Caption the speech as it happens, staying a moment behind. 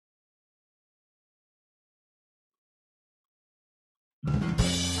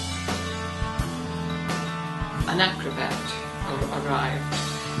an acrobat arrived,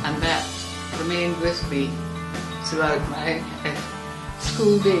 and that remained with me throughout my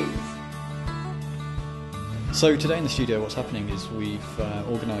school days. So today in the studio what's happening is we've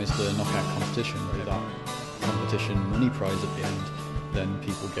organised a knockout competition. With that competition money prize at the end, then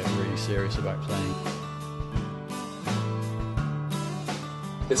people get really serious about playing.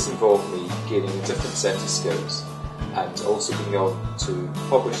 This involved me gaining a different set of skills and also being able to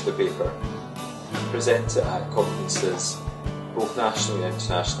publish the paper, present it at conferences both nationally and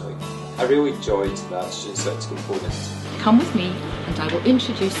internationally. I really enjoyed that student sex component. Come with me and I will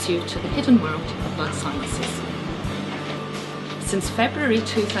introduce you to the hidden world of blood sciences. Since February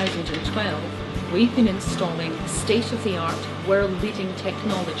 2012, we've been installing state-of-the-art, world-leading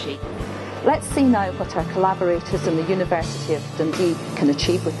technology. Let's see now what our collaborators in the University of Dundee can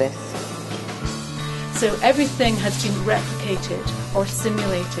achieve with this. So everything has been replicated or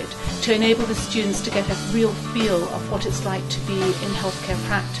simulated to enable the students to get a real feel of what it's like to be in healthcare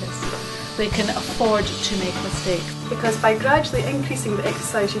practice. They can afford to make mistakes. Because by gradually increasing the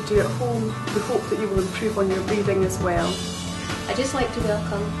exercise you do at home, we hope that you will improve on your breathing as well. I'd just like to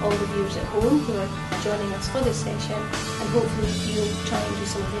welcome all the viewers at home who are joining us for this session, and hopefully you'll try and do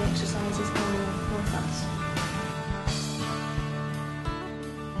some of the exercises along with us.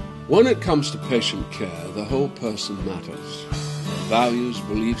 When it comes to patient care, the whole person matters. Values,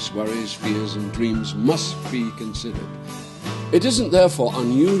 beliefs, worries, fears and dreams must be considered. It isn't therefore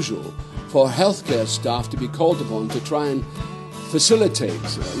unusual for healthcare staff to be called upon to try and facilitate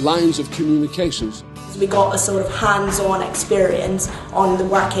lines of communications. We got a sort of hands-on experience on the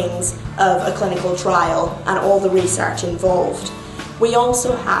workings of a clinical trial and all the research involved. We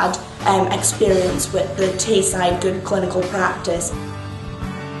also had experience with the Tayside good clinical practice.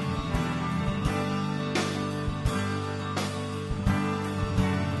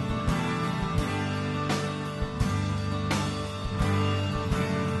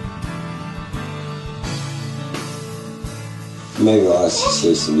 My wife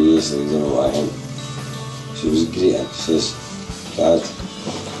says to me yesterday, I don't know what I am. She was great. She says, Dad,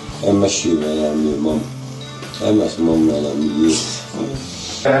 I miss you when I'm your mum. I miss mum when I'm you.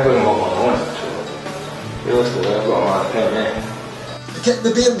 I haven't got my own actually. Realistically, I've got my pen there. I kept the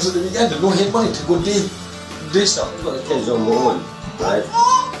babies at the weekend and no had money to go do stuff. I've got the kids on my own, right?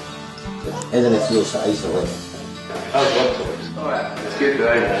 I didn't feel so isolated. How's work toys? Alright, it's good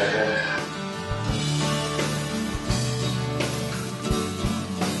to